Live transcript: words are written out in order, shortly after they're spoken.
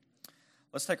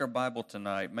Let's take our Bible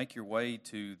tonight. Make your way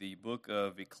to the book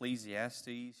of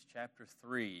Ecclesiastes, chapter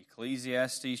 3.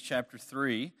 Ecclesiastes, chapter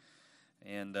 3.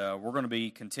 And we're going to be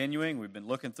continuing. We've been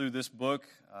looking through this book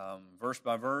verse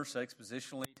by verse,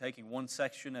 expositionally, taking one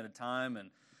section at a time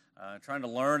and trying to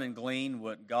learn and glean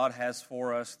what God has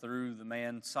for us through the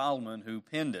man Solomon who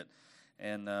penned it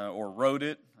and or wrote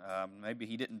it. Maybe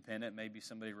he didn't pen it. Maybe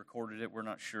somebody recorded it. We're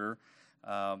not sure.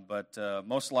 But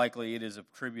most likely it is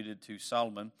attributed to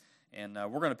Solomon. And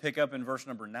we're going to pick up in verse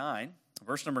number 9.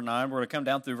 Verse number 9, we're going to come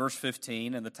down through verse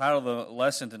 15. And the title of the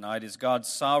lesson tonight is God's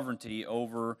Sovereignty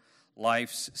Over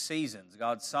Life's Seasons.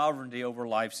 God's Sovereignty Over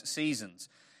Life's Seasons.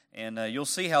 And you'll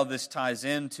see how this ties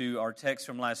into our text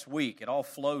from last week. It all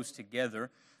flows together,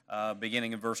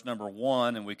 beginning in verse number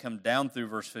 1, and we come down through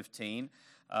verse 15.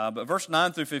 But verse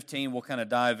 9 through 15, we'll kind of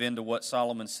dive into what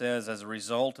Solomon says as a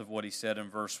result of what he said in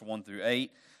verse 1 through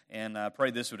 8. And I pray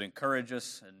this would encourage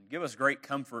us and give us great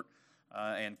comfort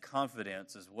and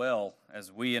confidence as well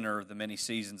as we enter the many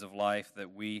seasons of life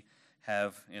that we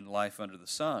have in life under the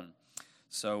sun.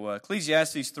 So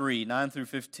Ecclesiastes 3, 9 through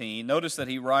 15, notice that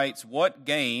he writes, "What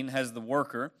gain has the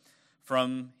worker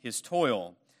from his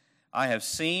toil? I have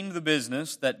seen the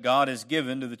business that God has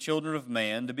given to the children of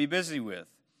man to be busy with.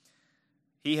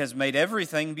 He has made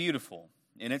everything beautiful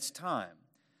in its time.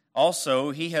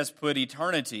 Also, he has put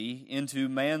eternity into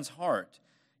man's heart,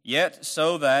 yet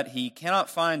so that he cannot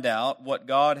find out what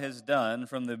God has done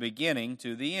from the beginning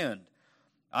to the end.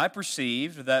 I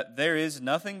perceived that there is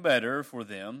nothing better for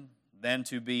them than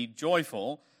to be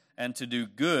joyful and to do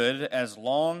good as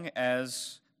long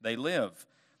as they live.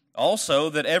 Also,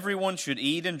 that everyone should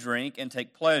eat and drink and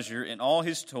take pleasure in all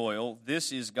his toil.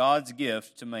 This is God's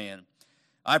gift to man.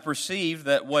 I perceived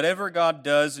that whatever God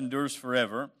does endures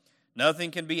forever. Nothing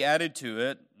can be added to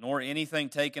it, nor anything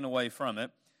taken away from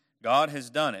it. God has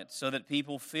done it so that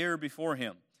people fear before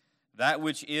him. That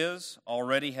which is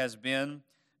already has been,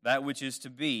 that which is to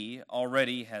be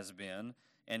already has been,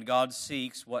 and God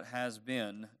seeks what has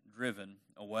been driven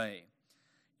away."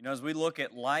 You know, as we look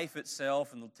at life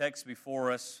itself and the text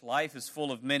before us, life is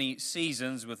full of many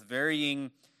seasons with varying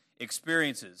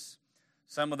experiences.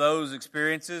 Some of those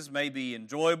experiences may be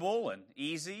enjoyable and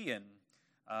easy and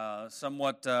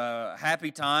somewhat happy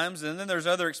times, and then there's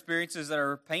other experiences that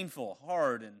are painful,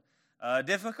 hard, and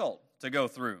difficult to go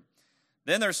through.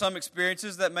 Then there's some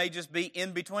experiences that may just be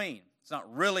in between. It's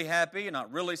not really happy,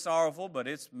 not really sorrowful, but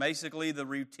it's basically the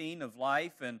routine of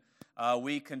life, and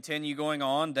we continue going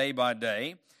on day by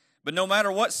day. But no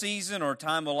matter what season or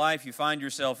time of life you find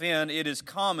yourself in, it is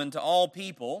common to all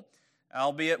people,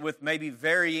 albeit with maybe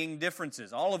varying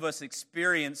differences. All of us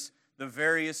experience the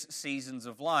various seasons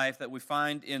of life that we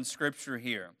find in Scripture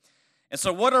here. And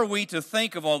so what are we to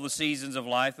think of all the seasons of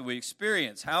life that we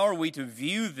experience? How are we to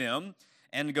view them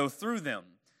and go through them?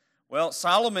 Well,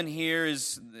 Solomon here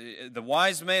is the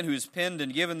wise man who has penned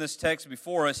and given this text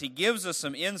before us. He gives us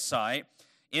some insight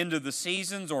into the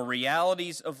seasons or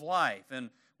realities of life. And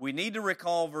we need to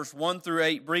recall verse 1 through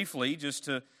 8 briefly just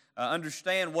to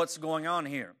understand what's going on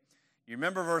here. You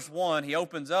remember verse 1, he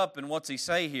opens up, and what's he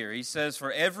say here? He says,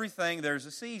 "For everything there's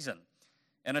a season,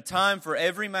 and a time for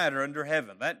every matter under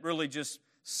heaven." That really just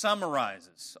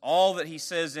summarizes all that he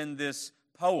says in this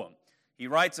poem. He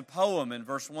writes a poem in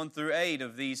verse 1 through 8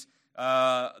 of these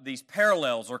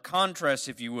parallels or contrasts,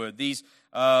 if you would, these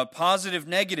positive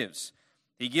negatives.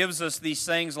 He gives us these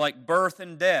things like birth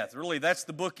and death. Really, that's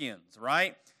the bookends,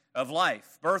 right, of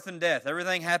life. Birth and death.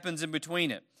 Everything happens in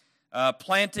between it.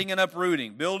 Planting and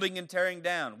uprooting, building and tearing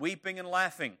down, weeping and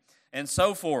laughing, and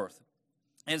so forth.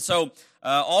 And so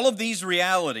all of these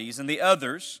realities and the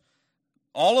others,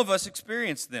 all of us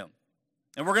experience them.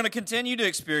 And we're going to continue to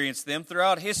experience them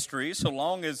throughout history so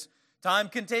long as time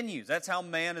continues. That's how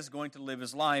man is going to live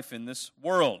his life in this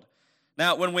world.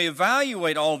 Now, when we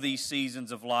evaluate all these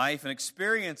seasons of life and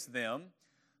experience them,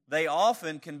 they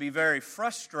often can be very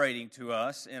frustrating to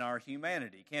us in our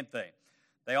humanity, can't they?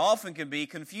 They often can be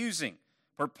confusing,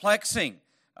 perplexing,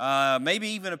 maybe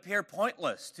even appear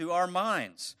pointless to our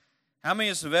minds. How many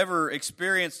of us have ever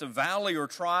experienced a valley or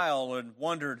trial and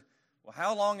wondered, well,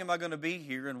 how long am I going to be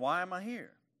here and why am I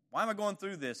here? Why am I going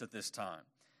through this at this time?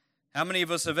 How many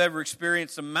of us have ever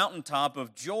experienced a mountaintop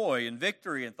of joy and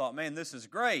victory and thought, man, this is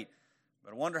great,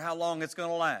 but I wonder how long it's going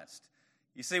to last?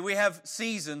 You see, we have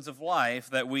seasons of life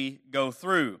that we go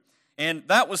through. And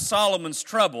that was Solomon's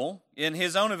trouble in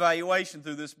his own evaluation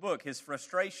through this book, his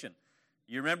frustration.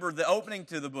 You remember the opening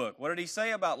to the book. What did he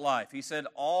say about life? He said,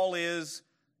 all is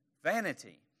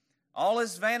vanity. All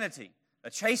is vanity,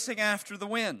 a chasing after the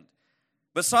wind.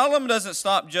 But Solomon doesn't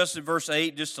stop just at verse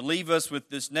 8 just to leave us with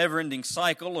this never-ending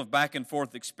cycle of back and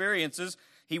forth experiences.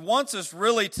 He wants us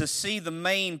really to see the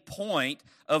main point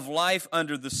of life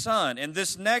under the sun. And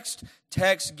this next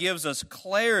text gives us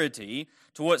clarity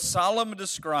to what Solomon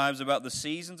describes about the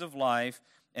seasons of life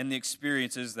and the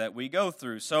experiences that we go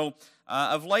through. So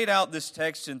I've laid out this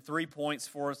text in 3 points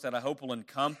for us that I hope will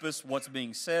encompass what's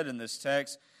being said in this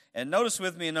text. And notice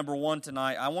with me in number 1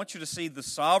 tonight, I want you to see the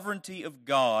sovereignty of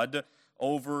God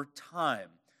over time.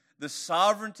 The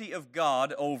sovereignty of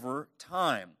God over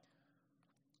time.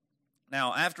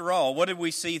 Now, after all, what did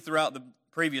we see throughout the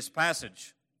previous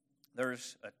passage?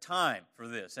 There's a time for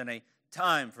this and a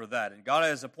time for that. And God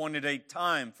has appointed a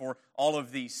time for all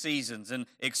of these seasons and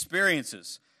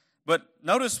experiences. But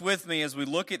notice with me as we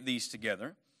look at these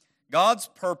together, God's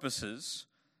purposes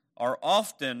are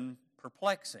often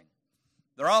perplexing.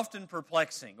 They're often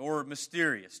perplexing or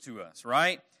mysterious to us,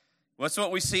 right? That's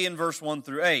what we see in verse 1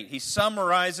 through 8. He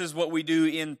summarizes what we do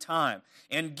in time.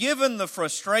 And given the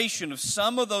frustration of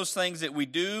some of those things that we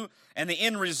do and the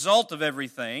end result of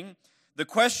everything, the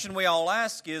question we all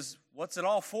ask is, what's it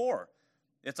all for?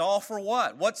 It's all for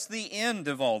what? What's the end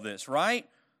of all this, right?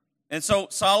 And so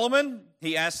Solomon,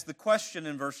 he asks the question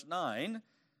in verse 9,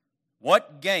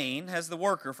 what gain has the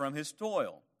worker from his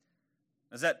toil?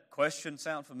 Does that question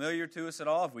sound familiar to us at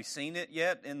all? Have we seen it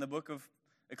yet in the book of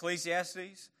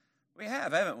Ecclesiastes? We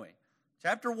have, haven't we?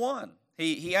 Chapter 1,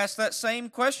 he asked that same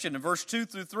question in verse 2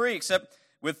 through 3, except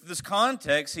with this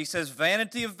context, he says,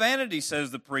 vanity of vanity,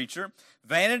 says the preacher.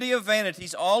 Vanity of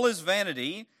vanities, all is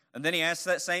vanity. And then he asks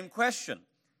that same question.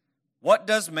 What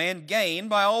does man gain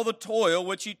by all the toil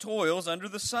which he toils under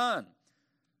the sun?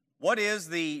 What is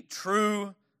the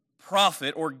true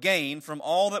profit or gain from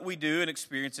all that we do and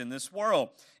experience in this world?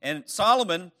 And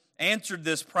Solomon answered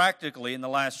this practically in the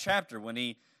last chapter when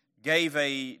he gave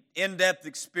a in-depth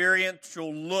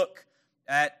experiential look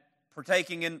at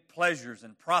partaking in pleasures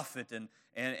and profit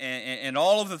and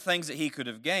all of the things that he could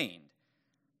have gained.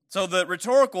 So the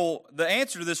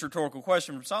answer to this rhetorical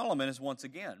question from Solomon is once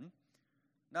again,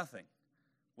 nothing.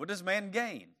 What does man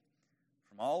gain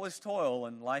from all his toil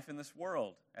and life in this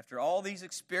world? After all these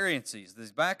experiences,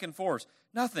 these back and forth,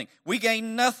 nothing. We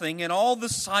gain nothing in all the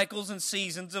cycles and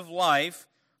seasons of life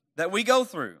that we go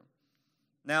through.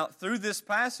 Now, through this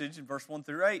passage, in verse 1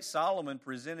 through 8, Solomon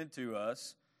presented to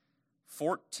us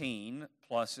 14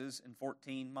 pluses and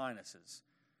 14 minuses.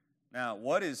 Now,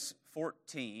 what is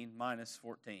 14 minus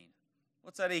 14?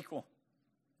 What's that equal?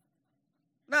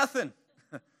 Nothing.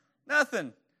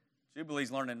 Nothing. Jubilee's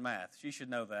learning math. She should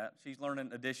know that. She's learning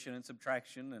addition and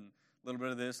subtraction and a little bit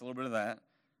of this, a little bit of that.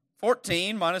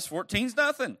 14 minus 14 is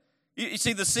nothing. You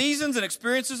see, the seasons and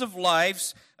experiences of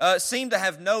life seem to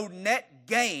have no net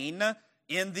gain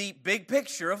in the big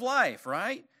picture of life,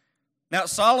 right? Now,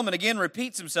 Solomon again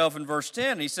repeats himself in verse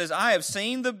 10. He says, I have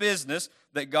seen the business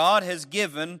that God has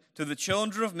given to the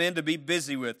children of men to be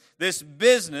busy with. This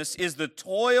business is the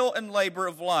toil and labor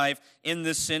of life in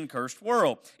this sin-cursed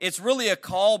world. It's really a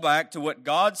callback to what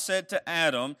God said to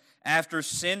Adam after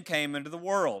sin came into the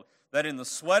world, that in the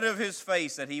sweat of his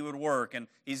face that he would work, and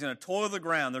he's going to toil the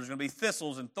ground. There's going to be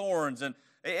thistles and thorns, and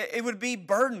it would be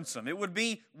burdensome. It would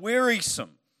be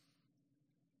wearisome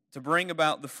to bring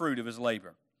about the fruit of his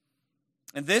labor.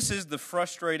 And this is the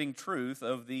frustrating truth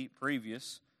of the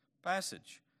previous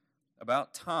passage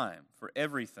about time for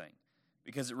everything,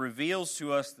 because it reveals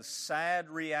to us the sad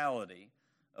reality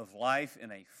of life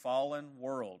in a fallen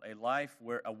world,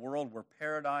 a world where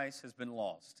paradise has been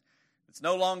lost. It's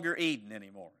no longer Eden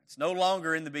anymore. It's no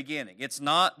longer in the beginning. It's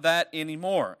not that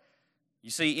anymore. You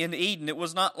see, in Eden, it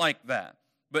was not like that.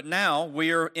 But now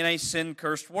we are in a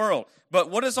sin-cursed world. But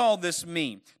what does all this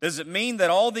mean? Does it mean that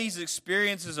all these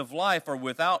experiences of life are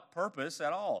without purpose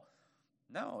at all?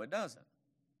 No, it doesn't.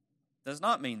 It does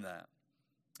not mean that.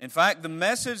 In fact, the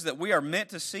message that we are meant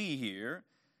to see here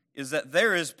is that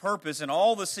there is purpose in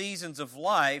all the seasons of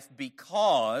life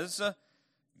because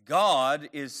God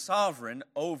is sovereign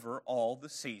over all the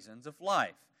seasons of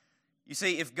life. You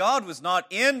see, if God was not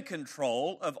in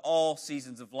control of all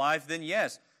seasons of life, then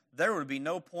yes, there would be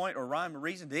no point or rhyme or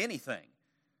reason to anything.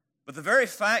 But the very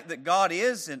fact that God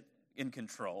is in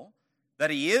control, that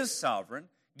He is sovereign,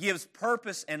 gives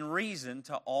purpose and reason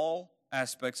to all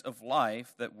aspects of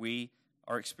life that we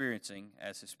are experiencing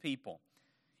as His people.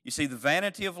 You see, the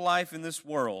vanity of life in this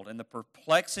world and the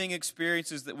perplexing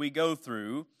experiences that we go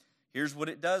through, here's what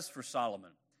it does for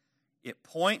Solomon. It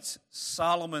points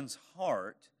Solomon's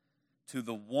heart to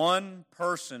the one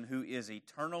person who is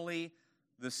eternally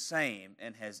the same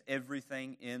and has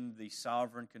everything in the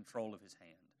sovereign control of His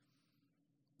hand.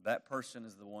 That person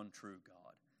is the one true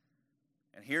God.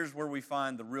 And here's where we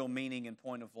find the real meaning and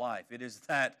point of life. It is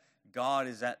that God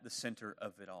is at the center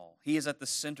of it all. He is at the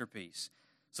centerpiece.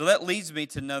 So that leads me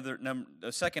to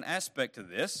a second aspect of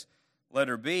this.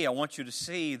 Letter B, I want you to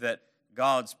see that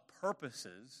God's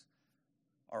purposes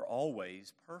are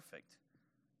always perfect.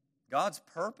 God's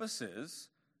purposes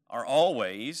are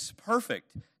always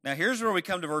perfect. Now here's where we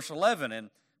come to verse 11, and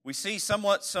we see some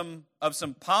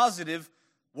positive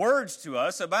words to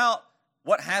us about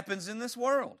what happens in this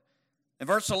world. In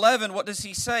verse 11, what does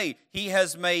he say? He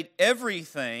has made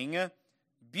everything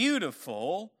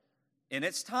beautiful in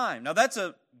its time. Now that's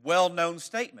a well-known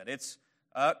statement. It's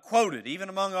quoted even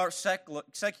among our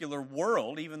secular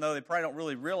world, even though they probably don't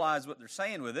really realize what they're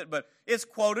saying with it, but it's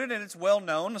quoted and it's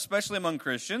well-known, especially among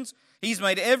Christians. He's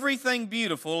made everything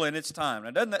beautiful in its time.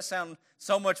 Now doesn't that sound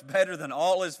so much better than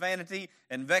all his vanity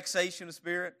and vexation of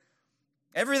spirit?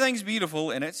 Everything's beautiful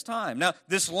in its time. Now,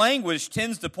 this language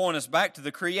tends to point us back to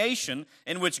the creation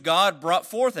in which God brought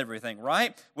forth everything,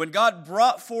 right? When God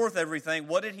brought forth everything,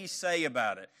 what did he say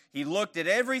about it? He looked at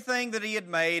everything that he had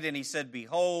made and he said,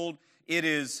 "Behold, it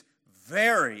is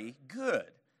very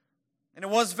good." And it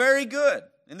was very good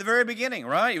in the very beginning,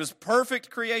 right? It was perfect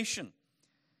creation.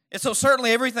 And so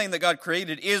certainly everything that God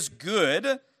created is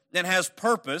good and has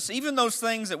purpose, even those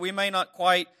things that we may not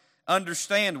quite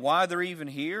understand why they're even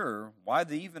here or why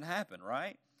they even happen,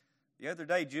 right? The other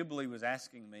day, Jubilee was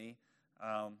asking me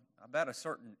about a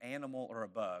certain animal or a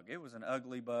bug. It was an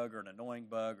ugly bug or an annoying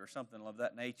bug or something of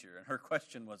that nature. And her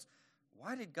question was,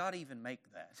 why did God even make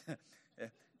that?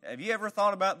 Have you ever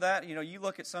thought about that? You know, you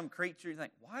look at some creature, you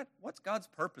think, what's God's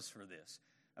purpose for this?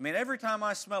 I mean, every time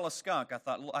I smell a skunk,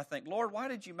 I think, Lord, why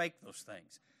did you make those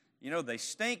things? You know, they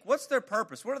stink. What's their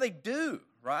purpose? What do they do,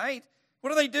 right? What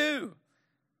do they do?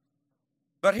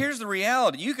 But here's the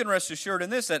reality. You can rest assured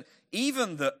in this, that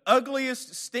even the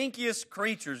ugliest, stinkiest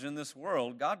creatures in this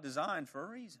world, God designed for a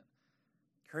reason.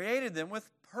 Created them with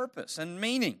purpose and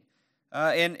meaning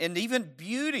and even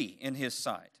beauty in his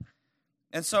sight.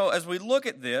 And so as we look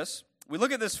at this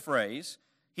phrase,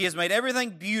 he has made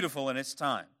everything beautiful in its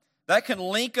time. That can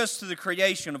link us to the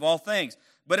creation of all things.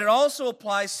 But it also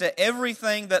applies to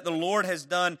everything that the Lord has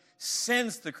done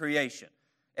since the creation.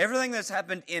 Everything that's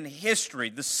happened in history,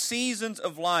 the seasons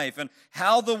of life, and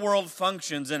how the world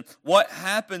functions, and what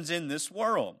happens in this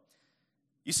world.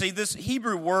 You see, this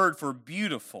Hebrew word for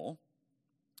beautiful,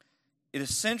 it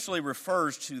essentially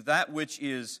refers to that which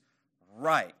is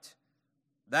right,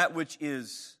 that which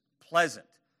is pleasant.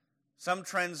 Some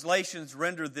translations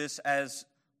render this as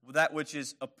that which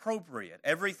is appropriate.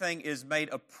 Everything is made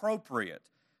appropriate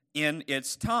in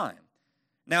its time.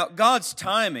 Now, God's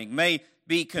timing may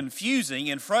be confusing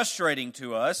and frustrating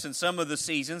to us in some of the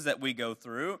seasons that we go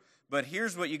through, but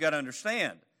here's what you got to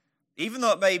understand. Even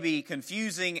though it may be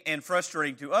confusing and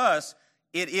frustrating to us,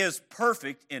 it is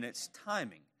perfect in its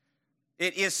timing.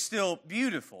 It is still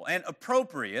beautiful and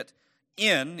appropriate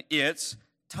in its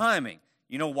timing.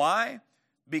 You know why?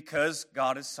 Because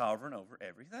God is sovereign over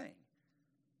everything.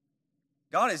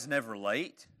 God is never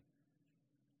late,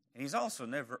 and he's also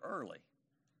never early.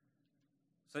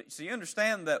 So you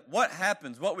understand that what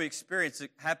happens, what we experience,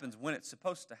 it happens when it's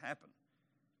supposed to happen.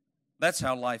 That's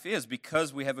how life is,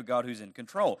 because we have a God who's in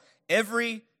control.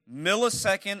 Every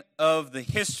millisecond of the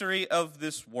history of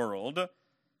this world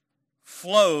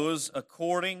flows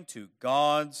according to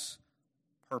God's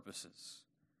purposes.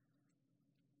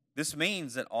 This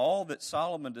means that all that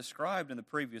Solomon described in the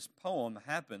previous poem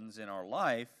happens in our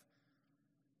life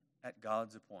at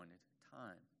God's appointed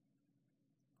time.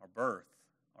 Our birth,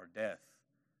 our death.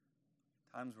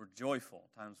 Times we're joyful,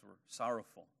 times we're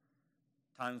sorrowful,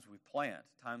 times we plant,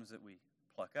 times that we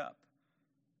pluck up.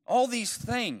 All these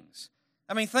things.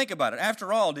 I mean, think about it.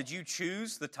 After all, did you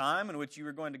choose the time in which you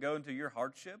were going to go into your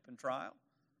hardship and trial?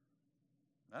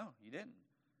 No, you didn't.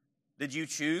 Did you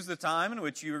choose the time in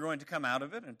which you were going to come out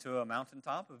of it into a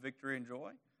mountaintop of victory and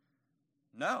joy?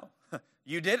 No,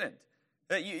 you didn't.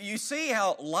 You see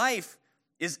how life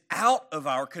is out of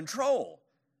our control.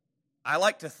 I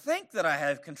like to think that I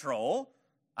have control.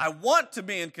 I want to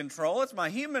be in control. It's my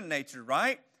human nature,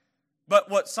 right? But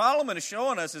what Solomon is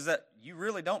showing us is that you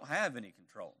really don't have any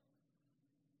control.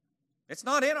 It's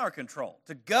not in our control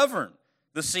to govern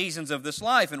the seasons of this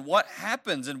life and what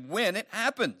happens and when it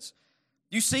happens.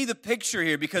 You see the picture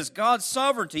here, because God's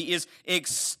sovereignty is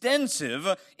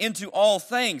extensive into all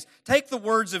things. Take the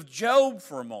words of Job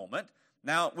for a moment.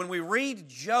 Now, when we read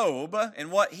Job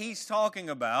and what he's talking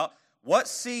about, what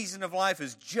season of life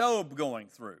is Job going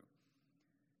through?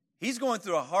 He's going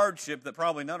through a hardship that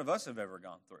probably none of us have ever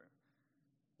gone through.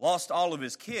 Lost all of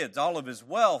his kids, all of his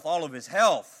wealth, all of his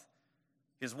health.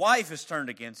 His wife has turned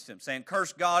against him, saying,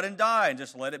 curse God and die and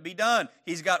just let it be done.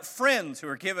 He's got friends who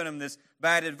are giving him this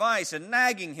bad advice and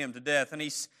nagging him to death. And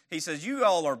he says, you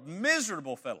all are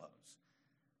miserable fellows.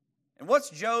 And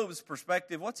what's Job's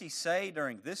perspective? What's he say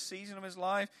during this season of his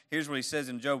life? Here's what he says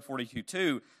in Job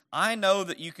 42:2. I know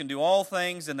that you can do all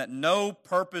things and that no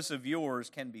purpose of yours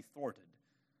can be thwarted.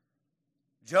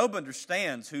 Job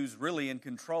understands who's really in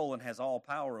control and has all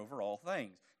power over all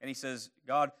things. And he says,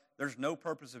 God, there's no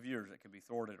purpose of yours that can be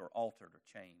thwarted or altered or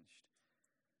changed.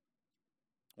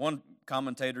 One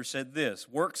commentator said this,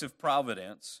 works of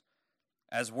providence,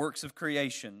 as works of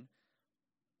creation,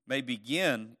 may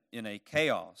begin in a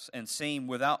chaos and seem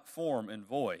without form and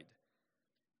void,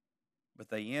 but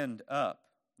they end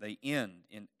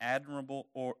in admirable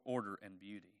order and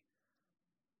beauty.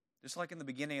 Just like in the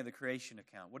beginning of the creation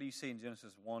account, what do you see in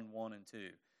Genesis 1:1 and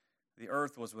 2? The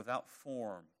earth was without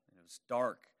form, and it was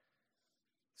dark.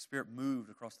 The Spirit moved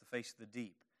across the face of the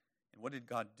deep. And what did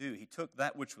God do? He took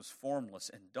that which was formless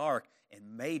and dark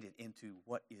and made it into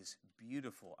what is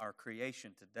beautiful, our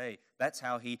creation today. That's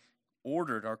how He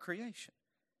ordered our creation.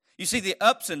 You see, the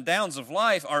ups and downs of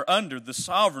life are under the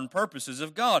sovereign purposes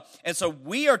of God. And so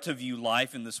we are to view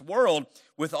life in this world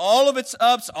with all of its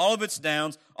ups, all of its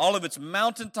downs, all of its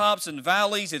mountaintops and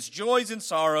valleys, its joys and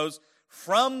sorrows,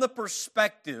 from the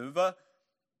perspective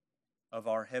of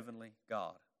our heavenly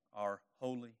God, our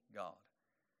holy God.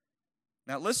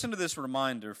 Now listen to this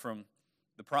reminder from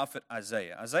the prophet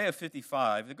Isaiah. Isaiah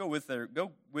 55, go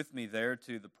with me there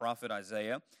to the prophet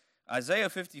Isaiah. Isaiah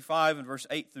 55 and verse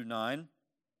 8 through 9.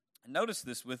 And notice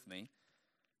this with me.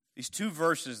 These two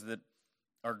verses that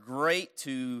are great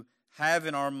to have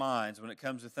in our minds when it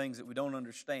comes to things that we don't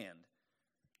understand.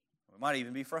 We might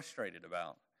even be frustrated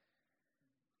about.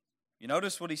 You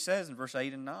notice what he says in verse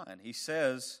 8 and 9. He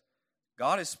says,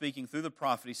 God is speaking through the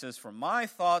prophet. He says, for my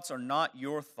thoughts are not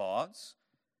your thoughts,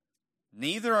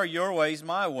 neither are your ways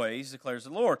my ways, declares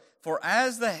the Lord. For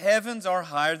as the heavens are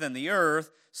higher than the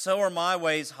earth, so are my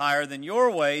ways higher than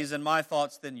your ways, and my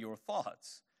thoughts than your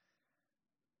thoughts.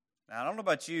 Now, I don't know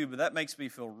about you, but that makes me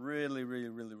feel really, really,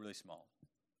 really, really small.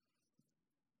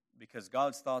 Because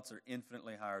God's thoughts are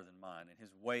infinitely higher than mine, and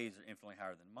His ways are infinitely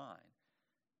higher than mine.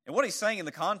 And what He's saying in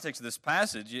the context of this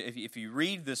passage, if you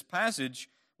read this passage,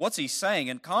 what's He saying?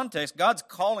 In context, God's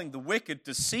calling the wicked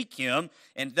to seek Him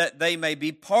and that they may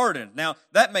be pardoned. Now,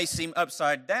 that may seem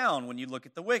upside down when you look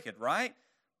at the wicked, right?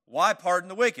 Why pardon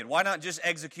the wicked? Why not just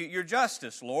execute your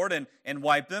justice, Lord, and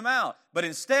wipe them out? But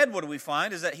instead, what do we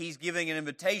find is that He's giving an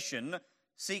invitation,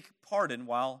 seek pardon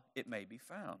while it may be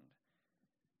found.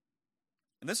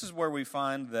 And this is where we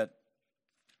find that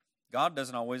God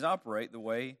doesn't always operate the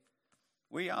way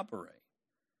we operate.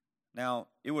 Now,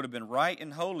 it would have been right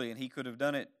and holy, and He could have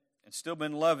done it and still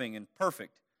been loving and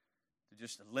perfect to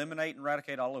just eliminate and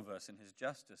eradicate all of us in His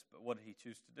justice. But what did He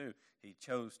choose to do? He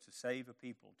chose to save a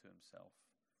people to Himself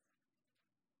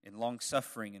in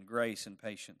long-suffering and grace and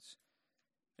patience.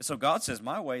 And so God says,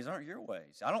 my ways aren't your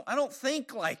ways. I don't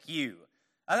think like you.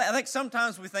 I think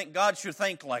sometimes we think God should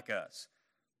think like us.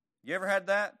 You ever had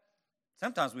that?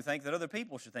 Sometimes we think that other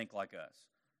people should think like us.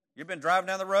 You've been driving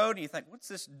down the road and you think, what's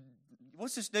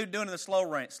this dude doing in the slow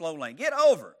lane? Get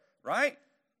over, right?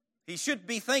 He should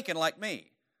be thinking like me.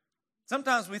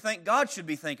 Sometimes we think God should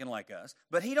be thinking like us,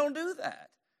 but He don't do that.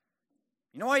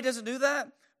 You know why He doesn't do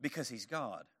that? Because He's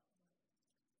God.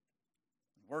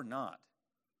 We're not.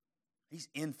 He's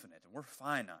infinite and we're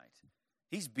finite.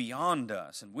 He's beyond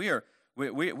us and we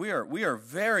are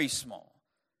very small.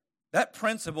 That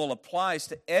principle applies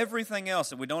to everything else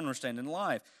that we don't understand in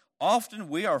life. Often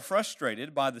we are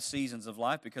frustrated by the seasons of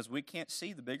life because we can't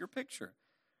see the bigger picture.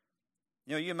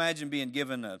 You know, you imagine being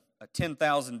given a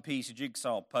 10,000-piece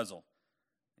jigsaw puzzle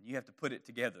and you have to put it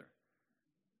together.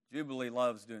 Jubilee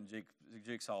loves doing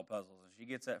jigsaw puzzles, and she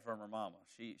gets that from her mama.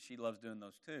 She loves doing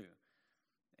those too.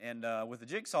 And with the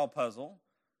jigsaw puzzle,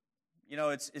 you know,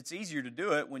 it's easier to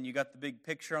do it when you got the big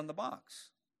picture on the box,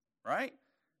 right?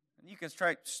 And you can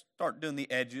start doing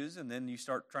the edges, and then you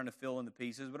start trying to fill in the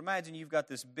pieces. But imagine you've got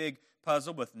this big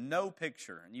puzzle with no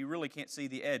picture, and you really can't see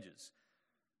the edges.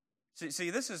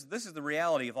 See, this is the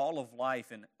reality of all of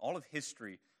life and all of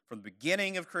history, from the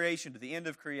beginning of creation to the end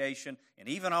of creation, and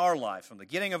even our life, from the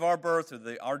beginning of our birth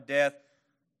to our death.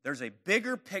 There's a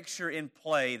bigger picture in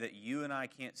play that you and I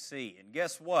can't see. And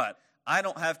guess what? I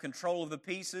don't have control of the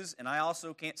pieces, and I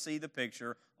also can't see the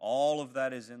picture. All of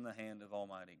that is in the hand of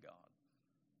Almighty God.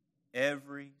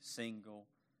 Every single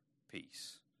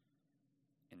piece.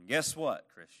 And guess what,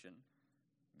 Christian?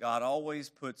 God always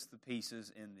puts the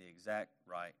pieces in the exact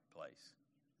right place.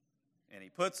 And He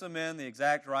puts them in the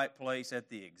exact right place at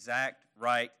the exact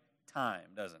right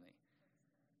time, doesn't He?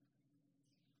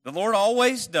 The Lord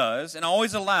always does and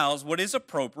always allows what is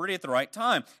appropriate at the right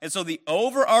time. And so the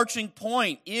overarching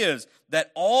point is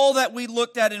that all that we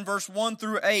looked at in verse 1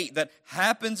 through 8 that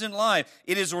happens in life,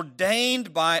 it is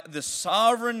ordained by the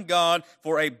sovereign God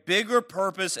for a bigger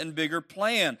purpose and bigger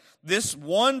plan. This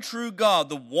one true God,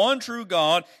 the one true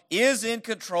God, is in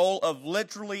control of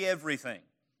literally everything.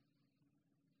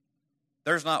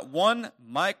 There's not one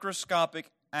microscopic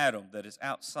atom that is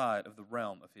outside of the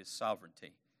realm of His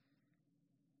sovereignty.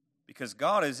 Because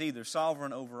God is either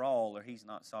sovereign over all or He's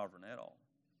not sovereign at all.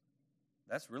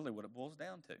 That's really what it boils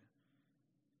down to.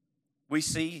 We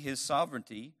see His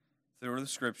sovereignty through the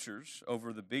Scriptures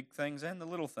over the big things and the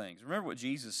little things. Remember what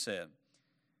Jesus said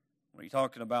when He's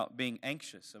talking about being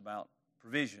anxious about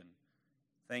provision,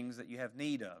 things that you have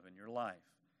need of in your life.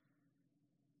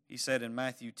 He said in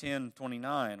Matthew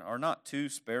 10:29, "Are not 2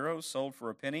 sparrows sold for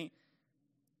a penny,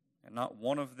 and not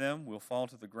one of them will fall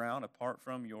to the ground apart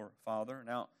from your Father?"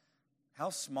 Now, how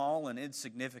small and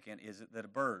insignificant is it that a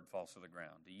bird falls to the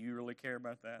ground? Do you really care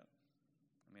about that?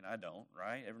 I mean, I don't,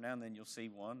 right? Every now and then you'll see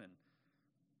one, and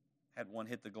had one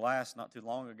hit the glass not too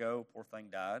long ago. Poor thing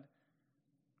died.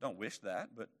 Don't wish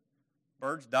that, but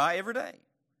birds die every day.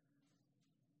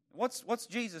 What's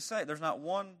Jesus say? There's not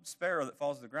one sparrow that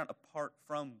falls to the ground apart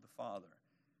from the Father.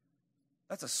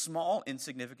 That's a small,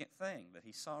 insignificant thing that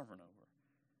He's sovereign over.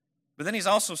 But then He's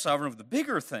also sovereign over the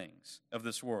bigger things of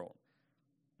this world.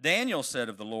 Daniel said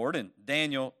of the Lord in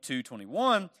Daniel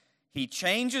 2:21, He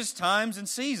changes times and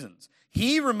seasons.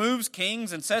 He removes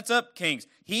kings and sets up kings.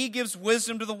 He gives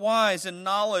wisdom to the wise and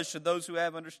knowledge to those who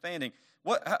have understanding.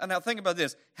 Now think about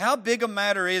this. How big a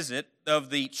matter is it of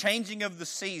the changing of the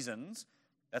seasons?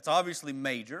 That's obviously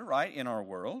major, right, in our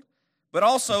world. But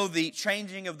also the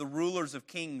changing of the rulers of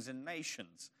kings and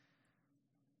nations.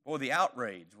 Or the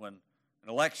outrage when an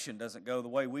election doesn't go the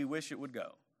way we wish it would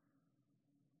go.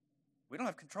 We don't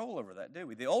have control over that, do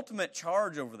we? The ultimate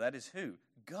charge over that is who?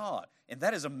 God. And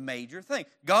that is a major thing.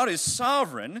 God is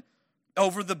sovereign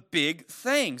over the big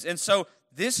things. And so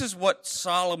this is what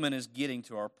Solomon is getting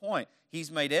to our point. He's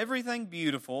made everything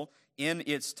beautiful in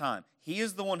its time. He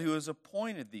is the one who has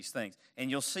appointed these things.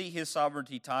 And you'll see His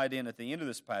sovereignty tied in at the end of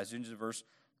this passage in verse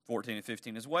 14 and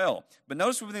 15 as well. But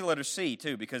notice with the letter C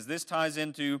too, because this ties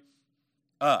into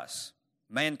us,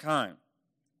 mankind,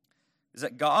 is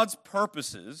that God's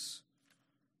purposes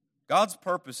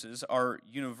are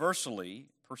universally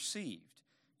perceived.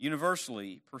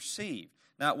 Universally perceived.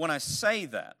 Now, when I say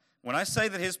that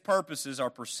His purposes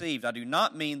are perceived, I do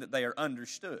not mean that they are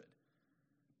understood.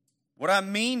 What I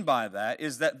mean by that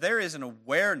is that there is an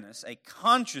awareness, a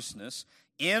consciousness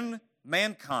in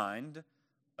mankind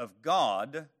of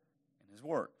God and His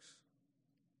works.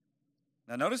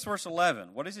 Now, notice verse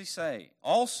 11. What does he say?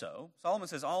 Also, Solomon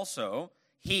says, also,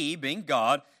 He, being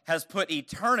God, has put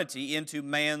eternity into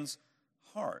man's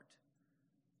heart.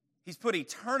 He's put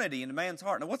eternity into man's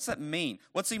heart. Now, what's that mean?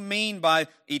 What's He mean by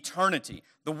eternity?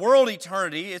 The word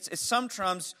eternity, it's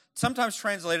sometimes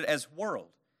translated as world.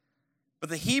 But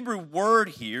the Hebrew word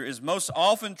here is most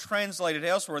often translated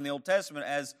elsewhere in the Old Testament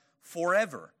as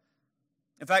forever.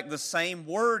 In fact, the same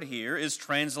word here is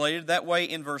translated that way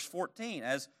in verse 14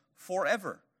 as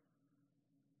forever.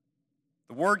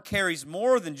 The word carries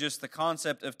more than just the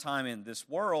concept of time in this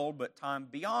world, but time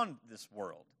beyond this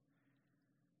world.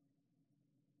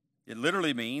 It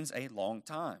literally means a long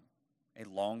time, a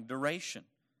long duration,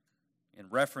 in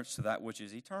reference to that which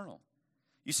is eternal.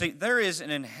 You see, there is an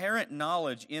inherent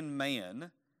knowledge in man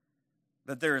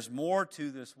that there is more to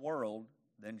this world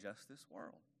than just this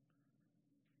world.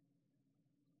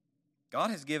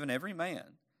 God has given every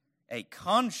man a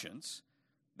conscience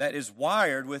that is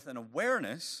wired with an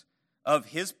awareness of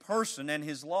His person and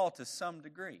His law to some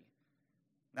degree.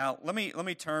 Now, let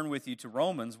me turn with you to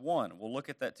Romans 1. We'll look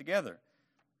at that together.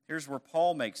 Here's where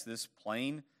Paul makes this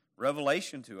plain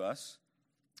revelation to us.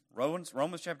 Romans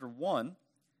chapter 1.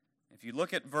 If you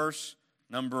look at verse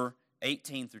number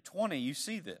 18 through 20, you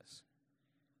see this.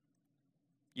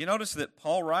 You notice that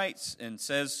Paul writes and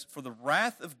says, "For the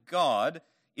wrath of God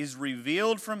is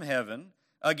revealed from heaven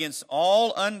against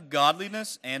all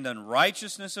ungodliness and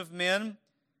unrighteousness of men,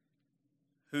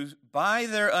 who by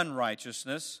their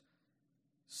unrighteousness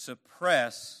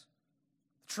suppress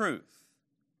the truth.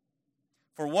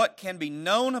 For what can be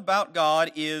known about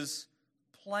God is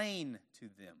plain to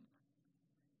them,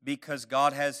 because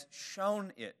God has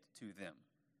shown it to them."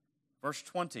 Verse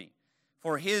 20,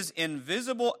 "For His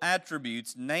invisible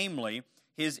attributes, namely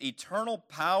His eternal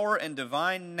power and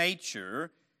divine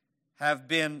nature, have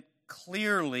been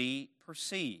clearly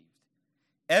perceived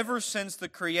ever since the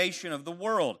creation of the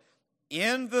world,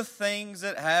 in the things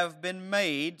that have been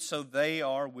made, so they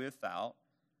are without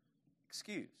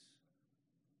excuse.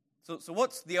 So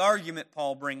what's the argument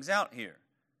Paul brings out here?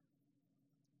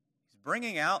 He's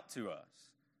bringing out to us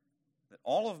that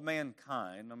all of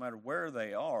mankind, no matter where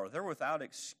they are, they're without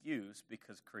excuse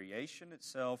because creation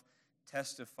itself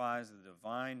testifies the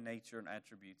divine nature and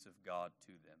attributes of God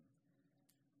to them.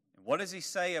 And what does he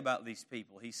say about these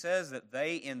people? He says that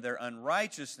they, in their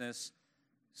unrighteousness,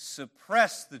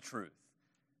 suppress the truth.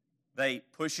 They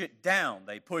push it down.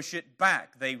 They push it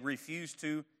back. They refuse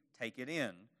to take it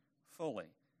in fully.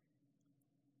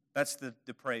 That's the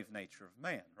depraved nature of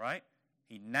man, right?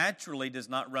 He naturally does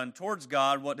not run towards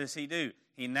God. What does he do?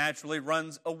 He naturally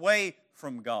runs away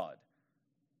from God.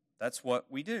 That's what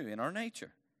we do in our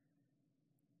nature.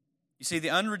 You see,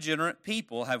 the unregenerate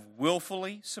people have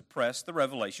willfully suppressed the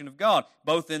revelation of God,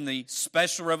 both in the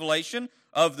special revelation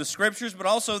of the Scriptures, but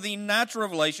also the natural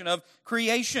revelation of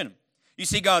creation. You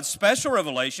see, God's special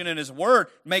revelation in His Word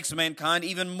makes mankind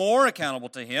even more accountable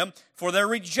to Him for their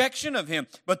rejection of Him.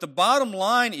 But the bottom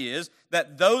line is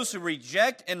that those who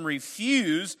reject and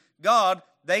refuse God,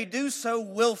 they do so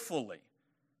willfully.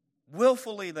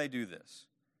 Willfully they do this.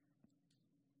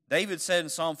 David said in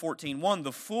Psalm 14:1,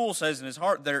 the fool says in his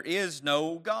heart, there is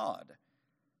no God.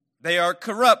 They are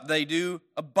corrupt. They do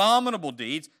abominable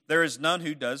deeds. There is none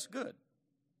who does good.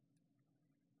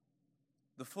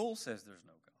 The fool says there's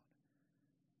no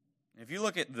God. If you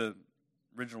look at the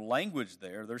original language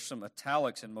there's some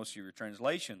italics in most of your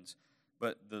translations,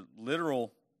 but the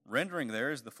literal rendering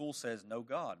there is the fool says no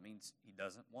God, means he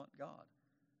doesn't want God.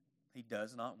 He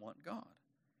does not want God.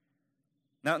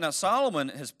 Now Solomon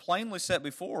has plainly set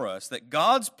before us that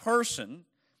God's person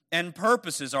and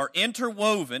purposes are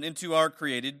interwoven into our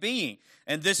created being.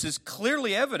 And this is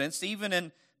clearly evidenced even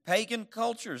in pagan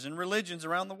cultures and religions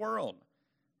around the world.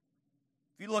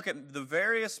 If you look at the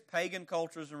various pagan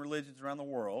cultures and religions around the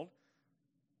world,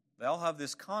 they all have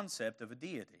this concept of a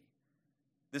deity,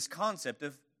 this concept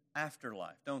of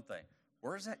afterlife, don't they?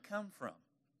 Where does that come from?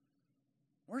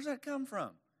 Where does that come from?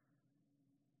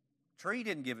 Tree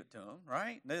didn't give it to them,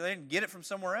 right? They didn't get it from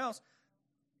somewhere else.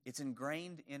 It's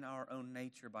ingrained in our own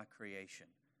nature by creation,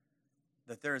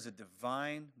 that there is a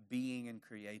divine being and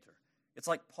creator. It's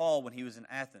like Paul when he was in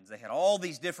Athens. They had all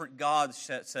these different gods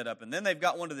set up, and then they've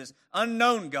got one to this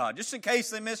unknown God, just in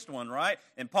case they missed one, right?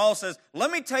 And Paul says,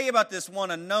 let me tell you about this one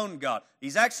unknown God.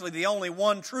 He's actually the only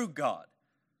one true God,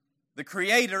 the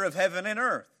creator of heaven and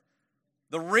earth,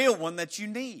 the real one that you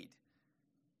need.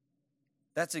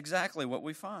 That's exactly what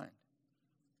we find.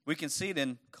 We can see it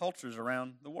in cultures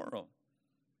around the world.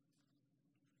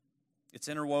 It's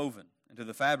interwoven into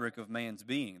the fabric of man's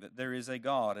being, that there is a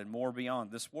God and more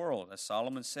beyond this world. As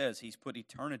Solomon says, He's put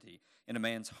eternity in a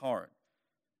man's heart.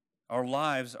 Our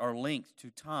lives are linked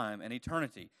to time and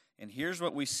eternity. And here's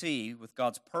what we see with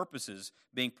God's purposes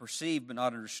being perceived but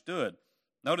not understood.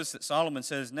 Notice that Solomon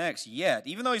says next, yet,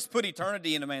 even though He's put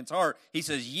eternity in a man's heart, he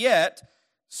says, yet,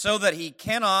 so that he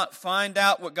cannot find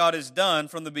out what God has done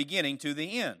from the beginning to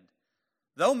the end.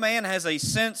 Though man has a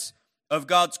sense of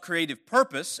God's creative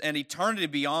purpose and eternity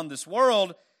beyond this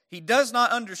world, he does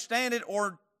not understand it,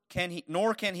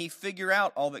 nor can he figure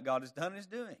out all that God has done and is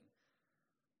doing.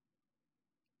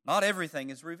 Not everything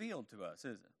is revealed to us,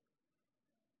 is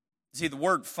it? See, the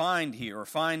word find here, or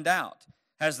find out,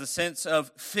 has the sense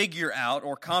of figure out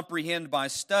or comprehend by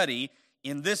study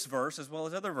in this verse as well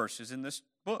as other verses in this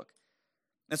book.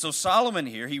 And so Solomon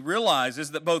here, he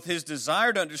realizes that both his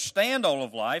desire to understand all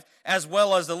of life as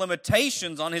well as the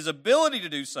limitations on his ability to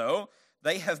do so,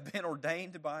 they have been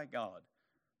ordained by God.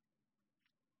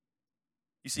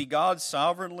 You see, God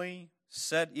sovereignly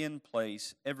set in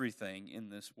place everything in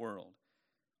this world.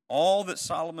 All that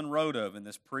Solomon wrote of in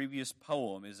this previous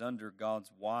poem is under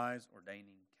God's wise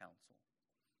ordaining counsel.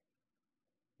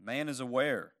 Man is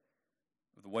aware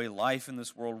of the way life in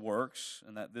this world works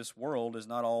and that this world is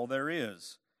not all there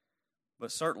is.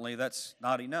 But certainly that's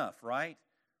not enough, right?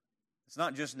 It's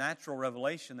not just natural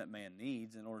revelation that man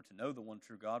needs in order to know the one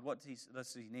true God. What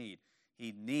does he need?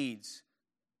 He needs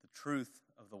the truth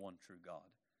of the one true God.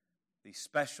 The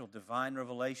special divine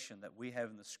revelation that we have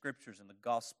in the Scriptures and the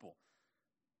gospel.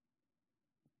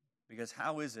 Because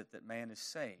how is it that man is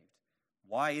saved?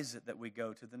 Why is it that we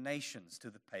go to the nations, to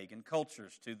the pagan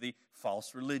cultures, to the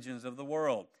false religions of the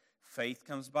world? Faith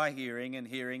comes by hearing, and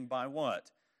hearing by what?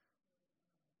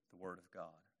 The Word of God.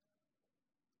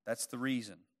 That's the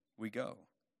reason we go.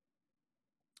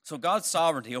 So God's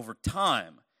sovereignty over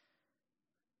time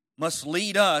must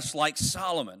lead us, like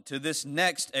Solomon, to this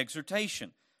next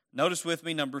exhortation. Notice with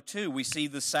me, number 2, we see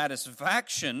the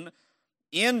satisfaction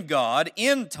in God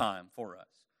in time for us.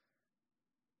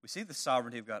 We see the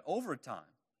sovereignty of God over time.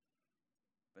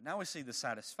 But now we see the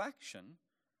satisfaction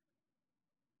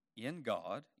in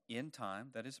God, in time,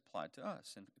 that is applied to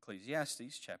us. In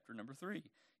Ecclesiastes chapter number 3,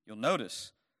 you'll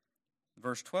notice,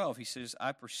 verse 12, he says,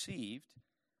 I perceive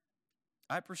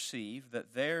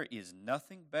that there is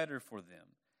nothing better for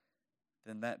them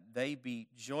than that they be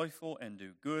joyful and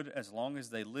do good as long as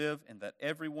they live, and that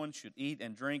everyone should eat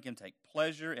and drink and take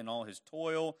pleasure in all his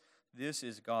toil. This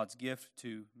is God's gift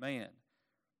to man.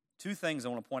 Two things I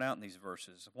want to point out in these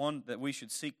verses. One, that we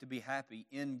should seek to be happy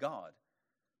in God.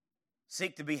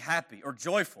 Seek to be happy or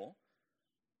joyful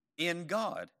in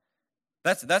God.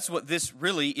 That's what this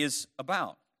really is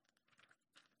about.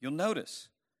 You'll notice,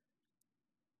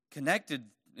 connected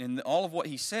in all of what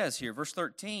he says here, verse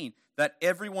 13, that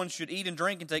everyone should eat and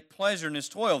drink and take pleasure in his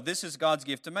toil. This is God's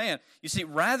gift to man. You see,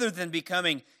 rather than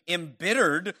becoming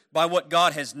embittered by what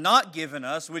God has not given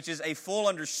us, which is a full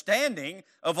understanding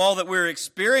of all that we're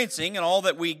experiencing and all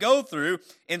that we go through,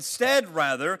 instead,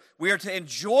 rather, we are to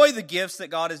enjoy the gifts that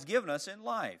God has given us in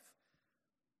life,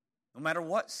 no matter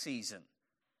what season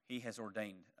he has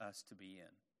ordained us to be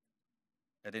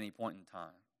in at any point in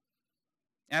time.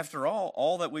 After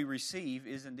all that we receive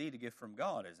is indeed a gift from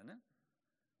God, isn't it?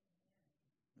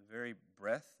 The very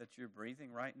breath that you're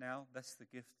breathing right now, that's the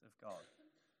gift of God.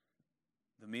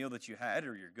 The meal that you had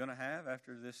or you're going to have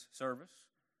after this service,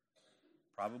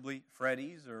 probably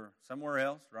Freddy's or somewhere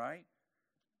else, right?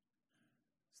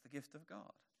 It's the gift of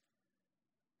God.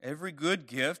 Every good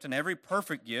gift and every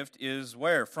perfect gift is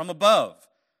where? From above.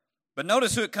 But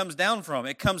notice who it comes down from.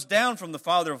 It comes down from the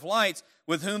Father of lights,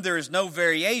 with whom there is no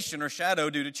variation or shadow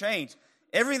due to change.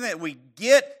 Everything that we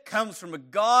get comes from a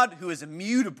God who is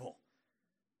immutable.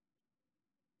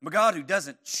 A God who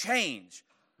doesn't change.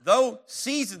 Though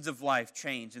seasons of life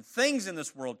change and things in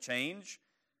this world change,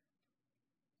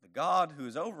 the God who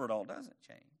is over it all doesn't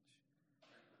change.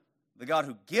 The God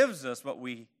who gives us what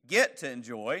we get to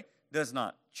enjoy does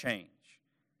not change.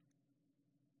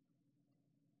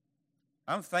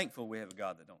 I'm thankful we have a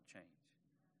God that don't change.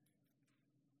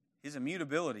 His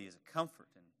immutability is a comfort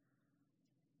and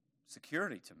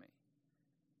security to me.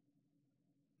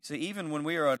 See, even when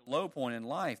we are at a low point in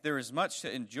life, there is much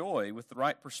to enjoy with the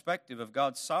right perspective of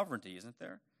God's sovereignty, isn't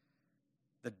there?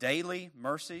 The daily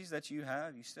mercies that you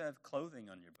have, you still have clothing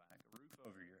on your back, a roof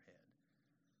over your head,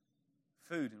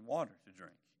 food and water to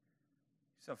drink.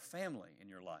 You still have family in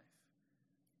your life.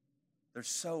 There's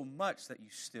so much that you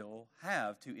still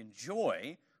have to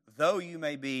enjoy, though you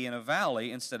may be in a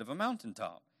valley instead of a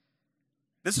mountaintop.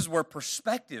 This is where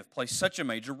perspective plays such a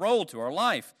major role to our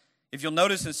life. If you'll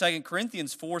notice in 2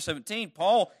 Corinthians 4:17,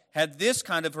 Paul had this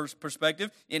kind of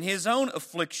perspective in his own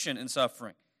affliction and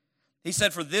suffering. He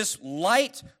said, for this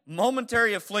light,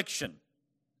 momentary affliction.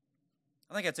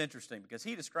 I think that's interesting because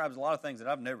he describes a lot of things that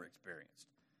I've never experienced.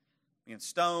 Being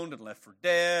stoned and left for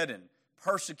dead and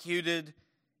persecuted.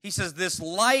 He says this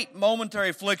light momentary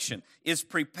affliction is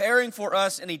preparing for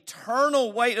us an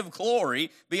eternal weight of glory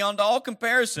beyond all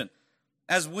comparison,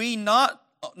 as we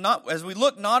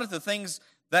look not at the things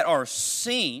that are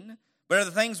seen, but at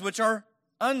the things which are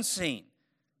unseen.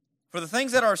 For the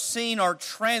things that are seen are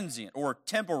transient or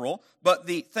temporal, but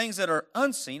the things that are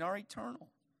unseen are eternal.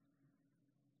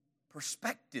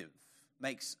 Perspective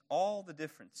makes all the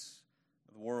difference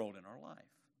of the world in our life.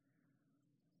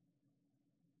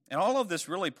 And all of this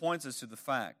really points us to the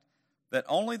fact that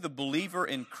only the believer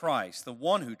in Christ, the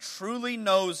one who truly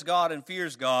knows God and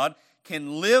fears God,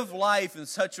 can live life in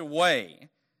such a way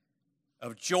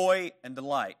of joy and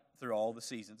delight through all the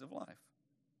seasons of life.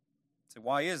 So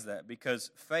why is that?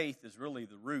 Because faith is really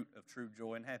the root of true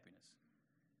joy and happiness.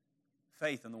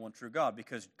 Faith in the one true God,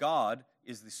 because God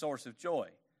is the source of joy.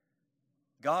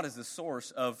 God is the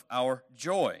source of our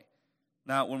joy.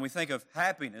 Now, when we think of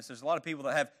happiness, there's a lot of people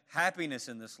that have happiness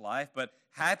in this life, but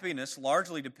happiness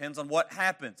largely depends on what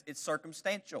happens. It's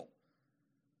circumstantial.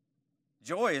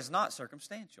 Joy is not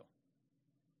circumstantial.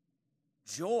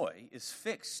 Joy is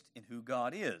fixed in who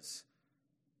God is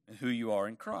and who you are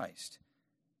in Christ.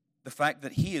 The fact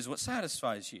that He is what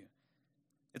satisfies you.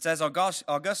 It's as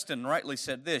Augustine rightly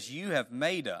said this, you have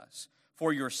made us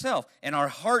for yourself, and our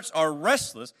hearts are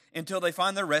restless until they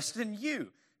find their rest in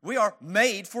you. We are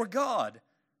made for God.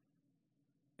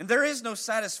 And there is no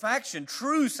satisfaction,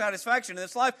 true satisfaction in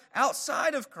this life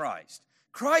outside of Christ.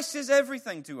 Christ is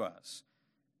everything to us.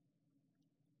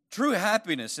 True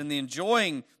happiness in the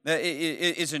enjoying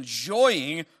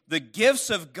the gifts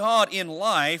of God in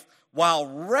life while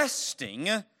resting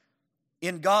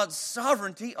in God's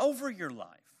sovereignty over your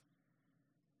life.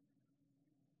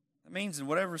 That means in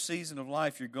whatever season of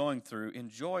life you're going through,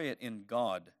 enjoy it in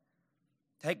God.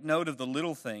 Take note of the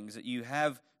little things that you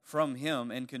have from Him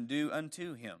and can do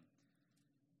unto Him.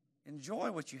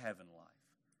 Enjoy what you have in life.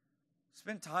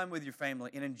 Spend time with your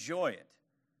family and enjoy it.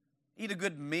 Eat a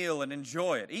good meal and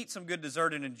enjoy it. Eat some good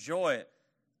dessert and enjoy it.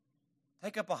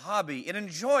 Take up a hobby and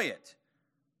enjoy it.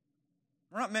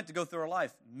 We're not meant to go through our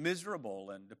life miserable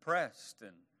and depressed.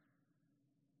 And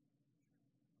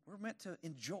we're meant to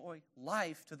enjoy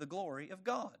life to the glory of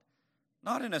God.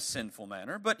 Not in a sinful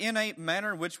manner, but in a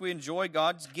manner in which we enjoy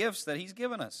God's gifts that He's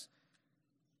given us.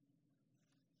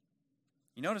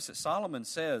 You notice that Solomon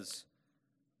says,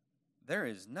 there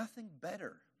is nothing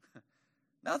better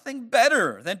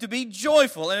than to be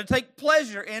joyful and to take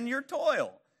pleasure in your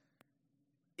toil.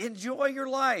 Enjoy your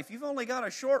life. You've only got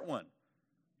a short one.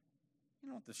 You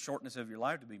don't want the shortness of your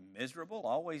life to be miserable,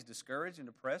 always discouraged and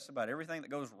depressed about everything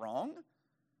that goes wrong.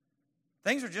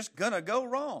 Things are just going to go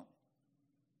wrong.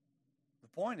 The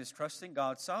point is trusting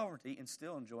God's sovereignty and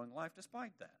still enjoying life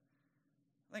despite that.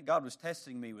 I think God was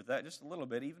testing me with that just a little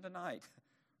bit even tonight.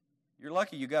 You're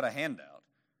lucky you got a handout.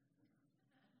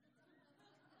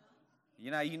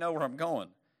 You know where I'm going.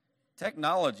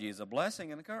 Technology is a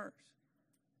blessing and a curse.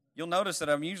 You'll notice that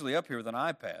I'm usually up here with an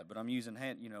iPad, but I'm using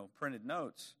printed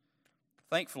notes.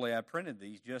 Thankfully, I printed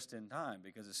these just in time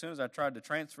because as soon as I tried to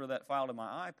transfer that file to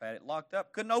my iPad, it locked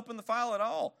up. Couldn't open the file at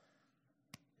all.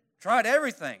 Tried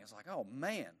everything. It's like, oh,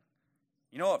 man.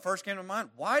 You know what first came to mind?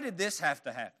 Why did this have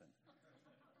to happen?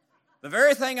 The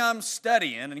very thing I'm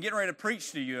studying and getting ready to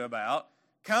preach to you about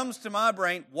comes to my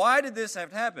brain. Why did this have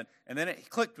to happen? And then it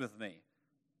clicked with me.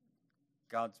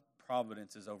 God's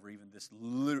providence is over even this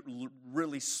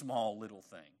really small little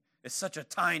thing. It's such a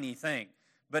tiny thing,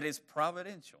 but it's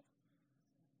providential.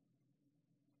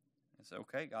 It's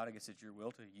okay, God, I guess it's your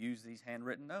will to use these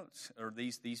handwritten notes or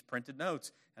these printed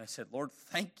notes. And I said, Lord,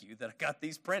 thank you that I got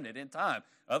these printed in time.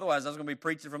 Otherwise, I was going to be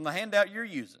preaching from the handout you're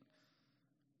using.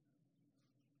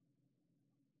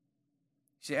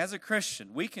 See, as a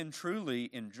Christian, we can truly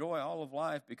enjoy all of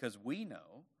life because we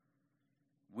know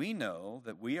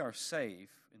that we are safe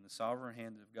in the sovereign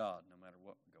hands of God no matter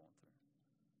what we're going through.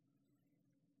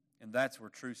 And that's where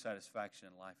true satisfaction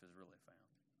in life is really found.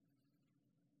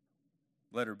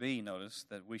 Letter B, notice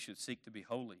that we should seek to be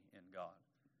holy in God.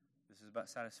 This is about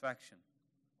satisfaction.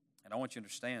 And I want you to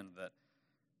understand that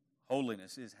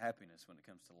holiness is happiness when it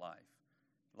comes to life.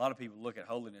 A lot of people look at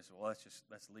holiness, well,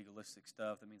 that's legalistic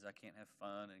stuff. That means I can't have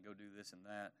fun and go do this and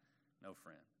that. No,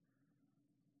 friend.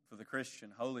 For the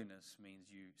Christian, holiness means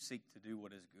you seek to do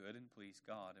what is good and please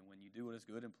God. And when you do what is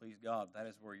good and please God, that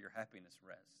is where your happiness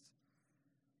rests.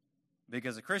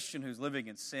 Because a Christian who's living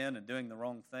in sin and doing the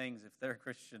wrong things, if they're a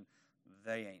Christian,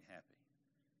 they ain't happy.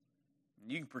 And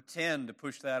you can pretend to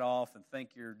push that off and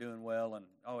think you're doing well and,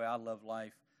 oh, I love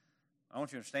life. I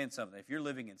want you to understand something. If you're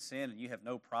living in sin and you have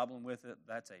no problem with it,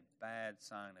 that's a bad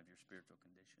sign of your spiritual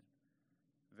condition.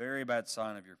 Very bad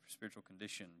sign of your spiritual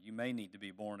condition. You may need to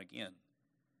be born again.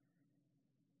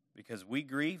 Because we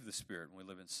grieve the Spirit when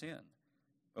we live in sin.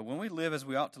 But when we live as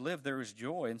we ought to live, there is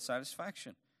joy and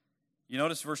satisfaction. You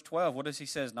notice verse 12, what does he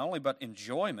say? Not only about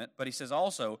enjoyment, but he says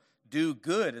also, do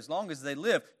good as long as they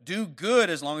live. Do good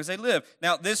as long as they live.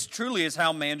 Now, this truly is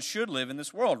how man should live in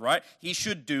this world, right? He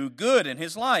should do good in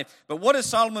his life. But what does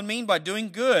Solomon mean by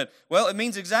doing good? Well, it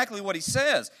means exactly what he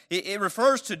says. It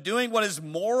refers to doing what is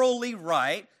morally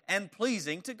right and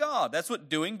pleasing to God. That's what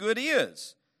doing good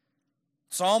is.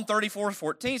 Psalm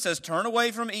 34:14 says, turn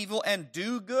away from evil and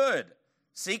do good.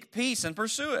 Seek peace and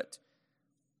pursue it.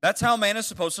 That's how man is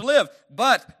supposed to live.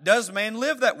 But does man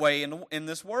live that way in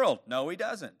this world? No, he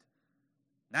doesn't.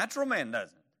 Natural man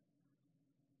doesn't.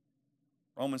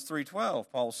 Romans 3:12,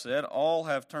 Paul said, all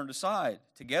have turned aside.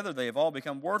 Together they have all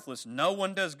become worthless. No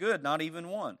one does good, not even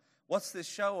one. What's this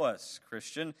show us,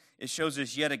 Christian? It shows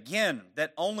us yet again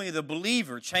that only the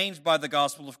believer, changed by the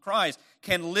gospel of Christ,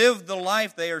 can live the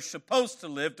life they are supposed to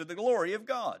live to the glory of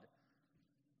God.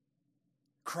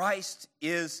 Christ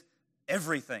is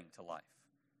everything to life.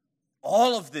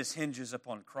 All of this hinges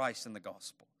upon Christ and the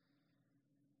gospel.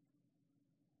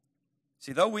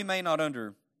 See, though we may not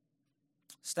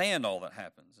understand all that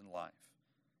happens in life,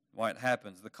 why it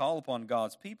happens, the call upon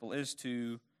God's people is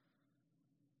to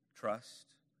trust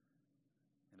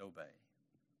and obey.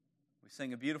 We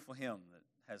sing a beautiful hymn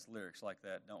that has lyrics like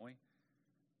that, don't we?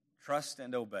 Trust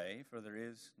and obey, for there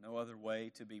is no other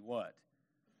way to be what?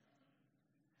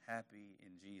 Happy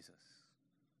in Jesus,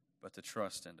 but to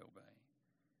trust and obey.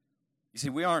 You see,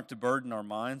 we aren't to burden our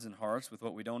minds and hearts with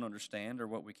what we don't understand or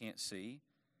what we can't see.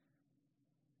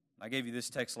 I gave you this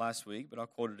text last week, but I'll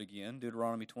quote it again.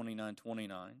 Deuteronomy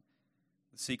 29:29.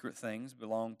 The secret things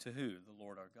belong to who? The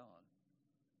Lord our God.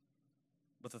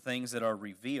 But the things that are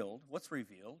revealed, what's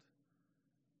revealed?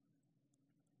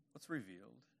 What's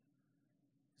revealed?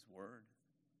 His Word.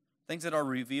 Things that are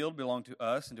revealed belong to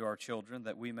us and to our children,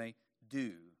 that we may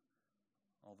do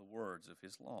all the words of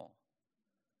His law.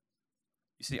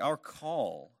 You see, our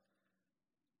call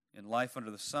in life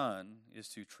under the sun is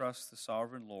to trust the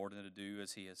sovereign Lord and to do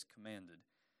as He has commanded.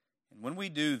 And when we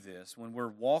do this, when we're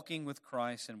walking with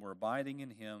Christ and we're abiding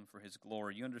in Him for His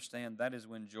glory, you understand that is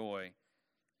when joy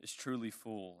is truly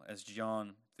full. As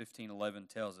John 15:11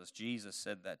 tells us, Jesus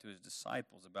said that to His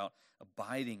disciples about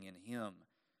abiding in Him.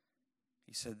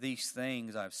 He said, "These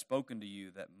things I've spoken to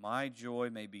you, that my joy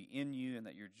may be in you and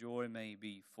that your joy may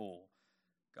be full."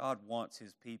 God wants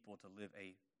His people to live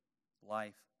a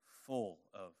life full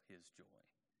of His joy.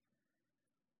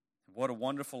 And what a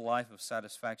wonderful life of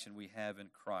satisfaction we have in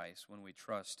Christ when we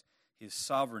trust His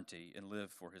sovereignty and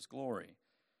live for His glory.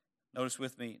 Notice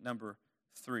with me, number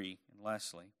 3, and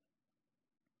lastly,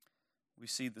 we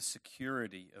see the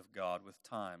security of God with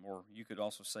time, or you could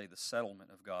also say the settlement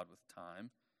of God with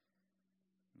time,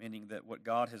 meaning that what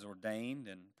God has ordained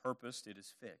and purposed, it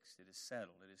is fixed, it is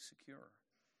settled, it is secure.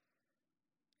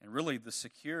 And really, the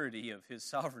security of His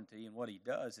sovereignty and what He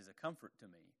does is a comfort to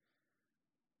me,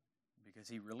 because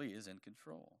He really is in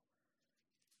control.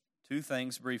 2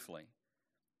 things briefly.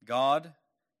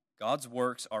 God's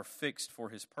works are fixed for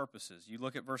His purposes. You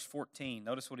look at verse 14.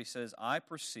 Notice what He says, "I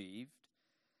perceived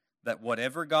that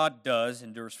whatever God does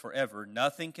endures forever.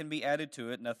 Nothing can be added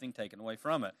to it, nothing taken away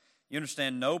from it." You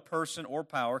understand, no person or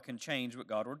power can change what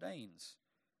God ordains,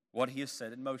 what He has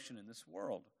set in motion in this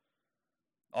world.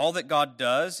 All that God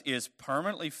does is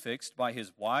permanently fixed by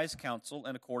His wise counsel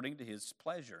and according to His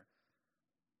pleasure.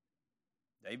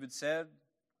 David said,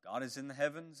 God is in the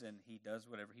heavens and He does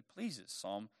whatever He pleases.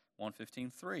 Psalm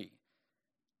 115:3.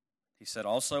 He said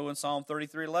also in Psalm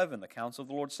 33:11, "The counsel of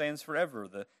the Lord stands forever,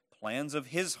 the plans of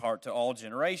His heart to all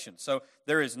generations." So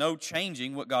there is no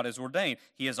changing what God has ordained.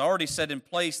 He has already set in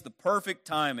place the perfect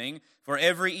timing for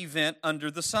every event under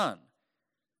the sun.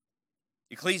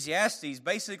 Ecclesiastes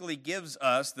basically gives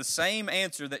us the same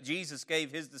answer that Jesus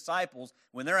gave His disciples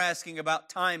when they're asking about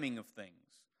timing of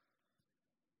things.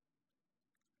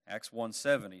 Acts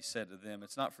 1:7, He said to them,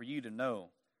 "It's not for you to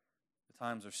know the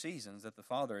times or seasons that the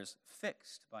Father has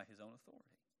fixed by His own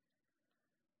authority."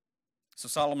 So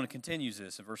Solomon continues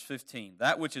this in verse 15.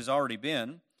 That which has already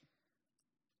been,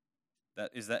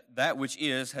 that which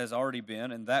is has already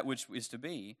been, and that which is to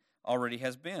be already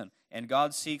has been. And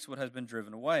God seeks what has been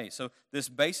driven away. So this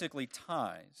basically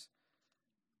ties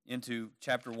into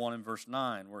chapter 1 and verse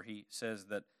 9, where he says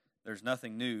that there's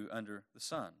nothing new under the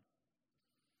sun.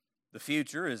 The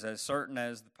future is as certain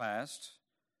as the past.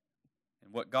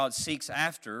 And what God seeks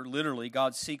after, literally,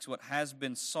 God seeks what has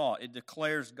been sought. It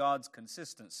declares God's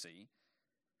consistency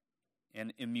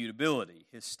and immutability.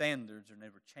 His standards are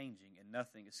never changing, and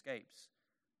nothing escapes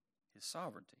His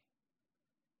sovereignty.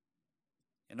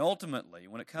 And ultimately,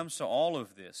 when it comes to all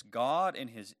of this, God in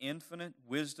His infinite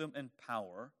wisdom and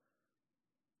power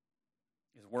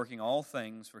is working all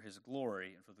things for His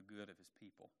glory and for the good of His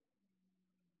people.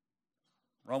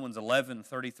 Romans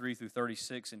 11:33 through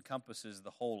 36 encompasses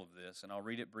the whole of this, and I'll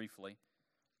read it briefly.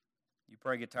 You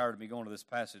probably get tired of me going to this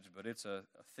passage, but it's a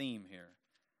theme here.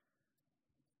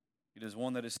 It is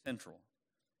one that is central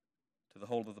to the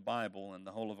whole of the Bible and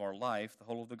the whole of our life, the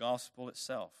whole of the gospel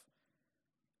itself.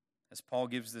 As Paul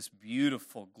gives this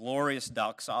beautiful, glorious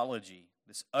doxology,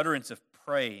 this utterance of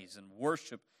praise and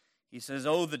worship, he says,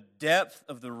 "Oh, the depth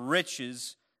of the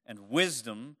riches and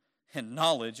wisdom and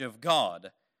knowledge of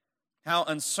God. How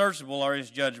unsearchable are His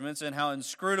judgments and how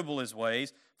inscrutable His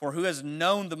ways. For who has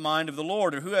known the mind of the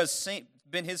Lord, or who has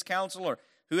been His counselor,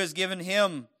 who has given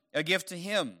Him a gift to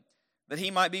Him, that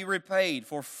He might be repaid?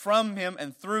 For from Him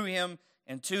and through Him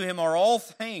and to Him are all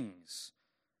things.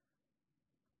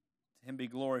 To Him be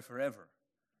glory forever."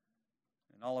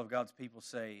 And all of God's people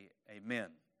say amen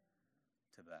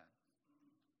to that.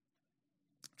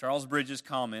 Charles Bridges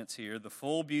comments here, "The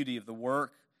full beauty of the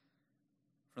work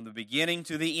from the beginning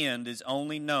to the end is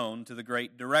only known to the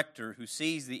great director who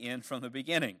sees the end from the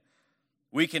beginning.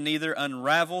 We can neither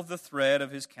unravel the thread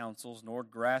of His counsels nor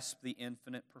grasp the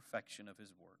infinite perfection of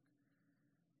His work."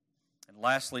 And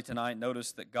lastly tonight,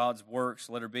 notice that God's works,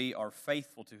 letter B, are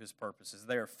faithful to His purposes.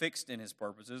 They are fixed in His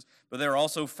purposes, but they are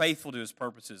also faithful to His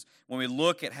purposes. When we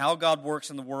look at how God works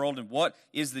in the world and what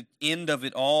is the end of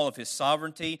it all, of His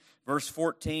sovereignty, verse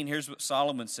 14, here's what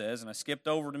Solomon says, and I skipped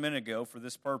over it a minute ago for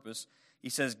this purpose. He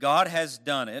says, God has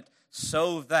done it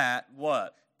so that,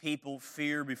 what? People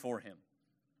fear before Him.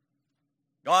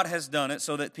 God has done it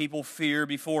so that people fear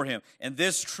before Him. And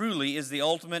this truly is the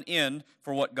ultimate end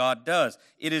for what God does.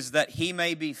 It is that He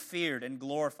may be feared and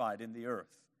glorified in the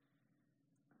earth.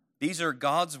 These are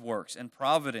God's works and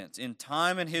providence in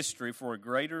time and history for a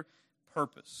greater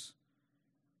purpose.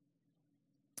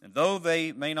 And though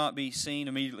they may not be seen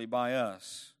immediately by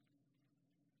us,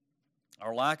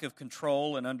 our lack of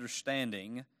control and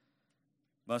understanding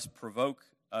must provoke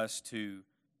us to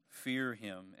fear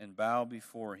Him and bow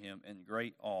before Him in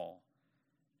great awe.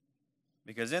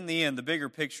 Because in the end, the bigger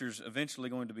picture is eventually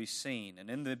going to be seen. And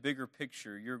in the bigger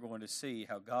picture, you're going to see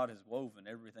how God has woven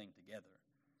everything together.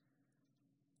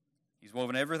 He's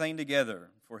woven everything together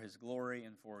for His glory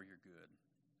and for your good.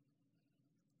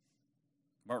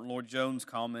 Martin Lloyd-Jones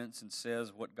comments and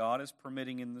says, what God is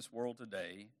permitting in this world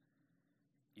today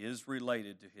is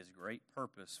related to His great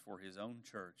purpose for His own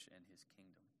church and His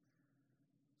kingdom.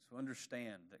 So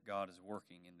understand that God is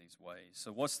working in these ways.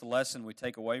 So what's the lesson we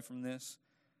take away from this?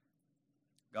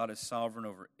 God is sovereign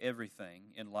over everything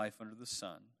in life under the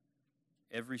sun,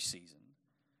 every season.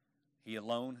 He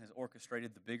alone has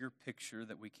orchestrated the bigger picture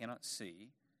that we cannot see.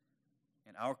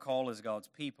 And our call as God's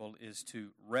people is to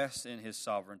rest in His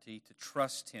sovereignty, to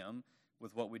trust Him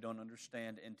with what we don't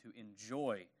understand, and to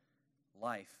enjoy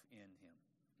life in Him.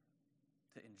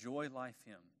 To enjoy life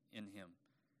in Him,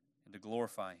 and to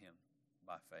glorify Him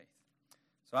by faith.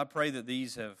 So I pray that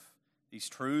these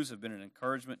truths have been an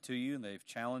encouragement to you, and they've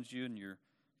challenged you in your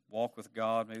walk with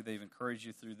God. Maybe they've encouraged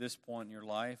you through this point in your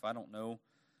life. I don't know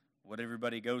what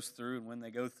everybody goes through and when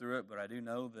they go through it, but I do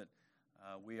know that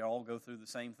we all go through the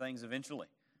same things eventually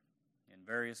in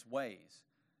various ways.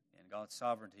 And God's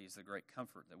sovereignty is the great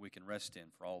comfort that we can rest in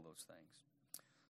for all those things.